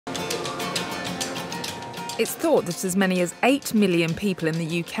It's thought that as many as 8 million people in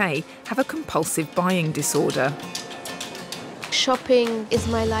the UK have a compulsive buying disorder. Shopping is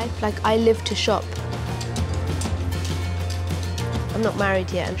my life, like I live to shop. I'm not married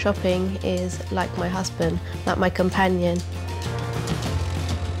yet, and shopping is like my husband, like my companion.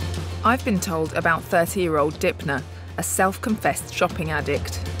 I've been told about 30-year-old Dipna, a self-confessed shopping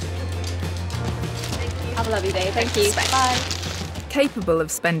addict. Thank you. Have a lovely day. Thank you. Bye. Capable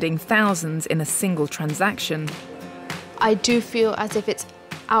of spending thousands in a single transaction. I do feel as if it's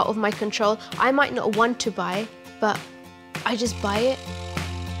out of my control. I might not want to buy, but I just buy it.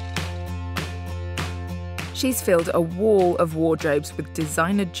 She's filled a wall of wardrobes with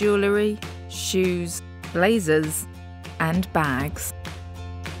designer jewellery, shoes, blazers and bags.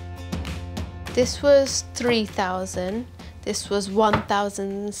 This was 3,000, this was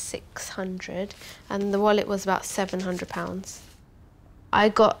 1,600, and the wallet was about £700. I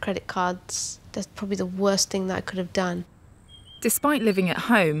got credit cards. That's probably the worst thing that I could have done. Despite living at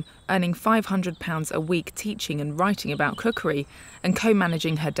home, earning £500 a week teaching and writing about cookery, and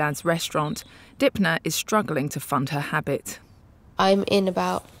co-managing her dad's restaurant, Dipna is struggling to fund her habit. I'm in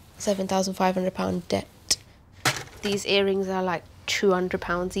about £7,500 debt. These earrings are like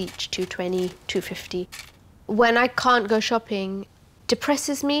 £200 each, £220, £250. When I can't go shopping, it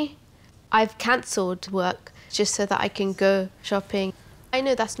depresses me. I've cancelled work just so that I can go shopping. I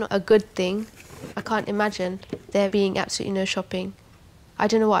know that's not a good thing. I can't imagine there being absolutely no shopping. I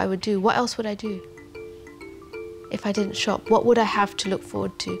don't know what I would do. What else would I do if I didn't shop? What would I have to look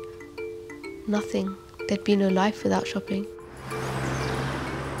forward to? Nothing. There'd be no life without shopping.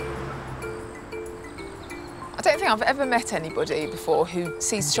 I don't think I've ever met anybody before who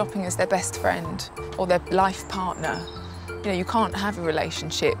sees shopping as their best friend or their life partner. You know, you can't have a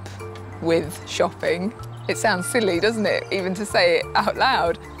relationship with shopping. It sounds silly, doesn't it, even to say it out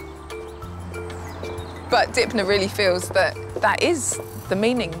loud? But Dipna really feels that that is the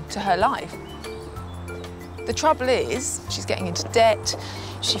meaning to her life. The trouble is, she's getting into debt,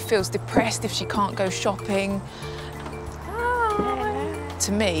 she feels depressed if she can't go shopping.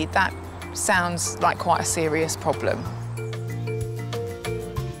 To me, that sounds like quite a serious problem.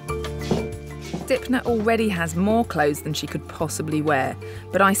 Dipna already has more clothes than she could possibly wear,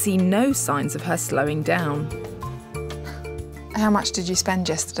 but I see no signs of her slowing down. How much did you spend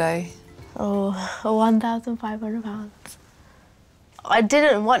yesterday? Oh, £1,500. I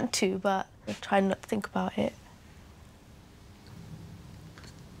didn't want to, but I tried not to think about it.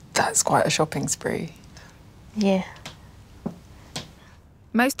 That's quite a shopping spree. Yeah.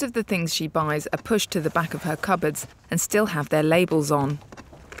 Most of the things she buys are pushed to the back of her cupboards and still have their labels on.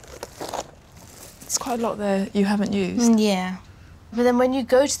 It's quite a lot there you haven't used. Yeah. But then when you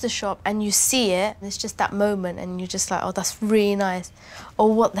go to the shop and you see it, it's just that moment and you're just like, oh, that's really nice.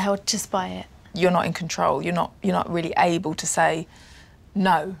 Or what the hell, just buy it. You're not in control. You're not really able to say,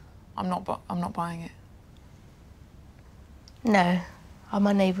 no, I'm not buying it. No, I'm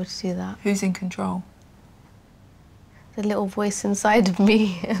unable to do that. Who's in control? The little voice inside of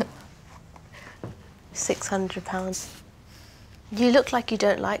me. £600. You look like you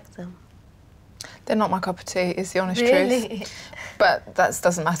don't like them. They're not my cup of tea, is the honest Really? truth. But that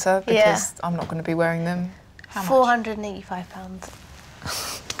doesn't matter because I'm not going to be wearing them. How much? £485.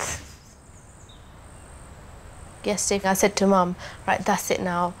 Yesterday I said to Mum, right, that's it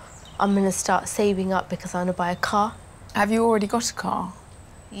now. I'm going to start saving up because I want to buy a car. Have you already got a car?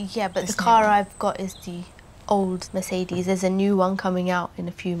 Yeah, but the car I've got is the old Mercedes. There's a new one coming out in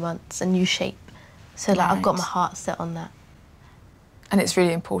a few months, a new shape. So like, I've got my heart set on that. And it's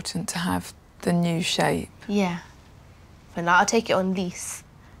really important to have the new shape. Yeah. And I'll take it on lease.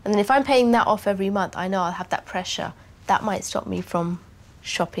 And then if I'm paying that off every month, I know I'll have that pressure. That might stop me from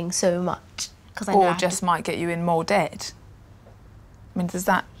shopping so much. Or just might get you in more debt. I mean, does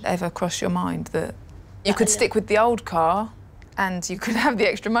that ever cross your mind that you could stick with the old car and you could have the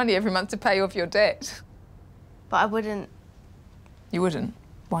extra money every month to pay off your debt? But I wouldn't. You wouldn't?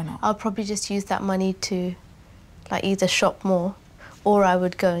 Why not? I'll probably just use that money to, like, either shop more or I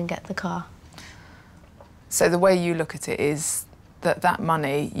would go and get the car. So the way you look at it is that that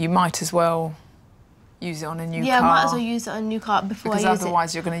money, you might as well use it on a new car. Yeah, I might as well use it on a new car before I use it. Because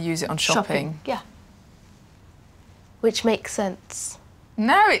otherwise you're going to use it on shopping. Yeah. Which makes sense.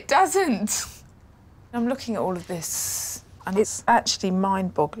 No, it doesn't. I'm looking at all of this and it's actually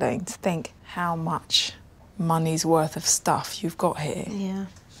mind-boggling to think how much money's worth of stuff you've got here. Yeah.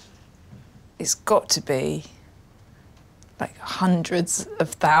 It's got to be like hundreds of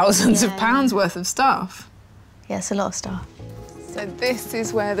thousands of pounds worth of stuff. Yeah, it's a lot of stuff. So this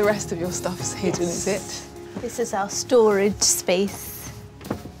is where the rest of your stuff's hidden, is it? This is our storage space.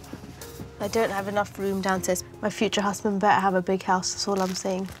 I don't have enough room downstairs. My future husband better have a big house, that's all I'm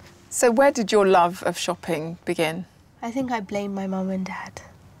saying. So where did your love of shopping begin? I think I blame my mum and dad.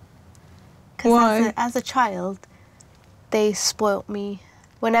 Why? Because as a child, they spoilt me.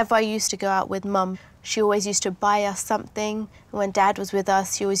 Whenever I used to go out with mum, she always used to buy us something. And when dad was with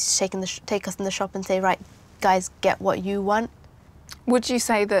us, he always used to take us in the shop and say, right, guys, get what you want. Would you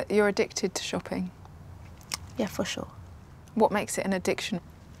say that you're addicted to shopping? Yeah, for sure. What makes it an addiction?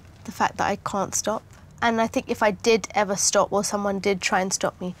 The fact that I can't stop. And I think if I did ever stop or someone did try and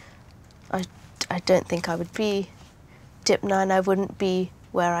stop me, I don't think I would be Dipna, and I wouldn't be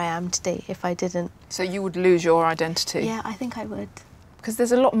where I am today if I didn't. So you would lose your identity? Yeah, I think I would. Because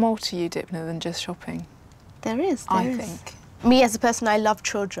there's a lot more to you, Dipna, than just shopping. There is, I think. Me as a person, I love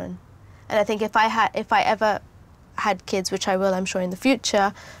children. And I think if I ever had kids, which I will, I'm sure, in the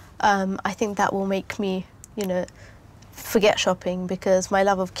future, I think that will make me, you know, forget shopping, because my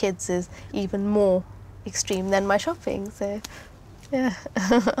love of kids is even more extreme than my shopping, so, yeah.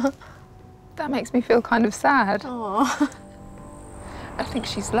 That makes me feel kind of sad. Aww. I think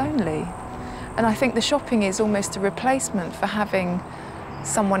she's lonely. And I think the shopping is almost a replacement for having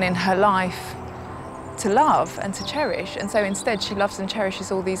someone in her life to love and to cherish. And so instead she loves and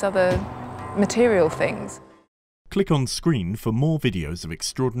cherishes all these other material things. Click on screen for more videos of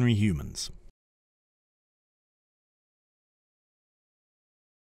extraordinary humans.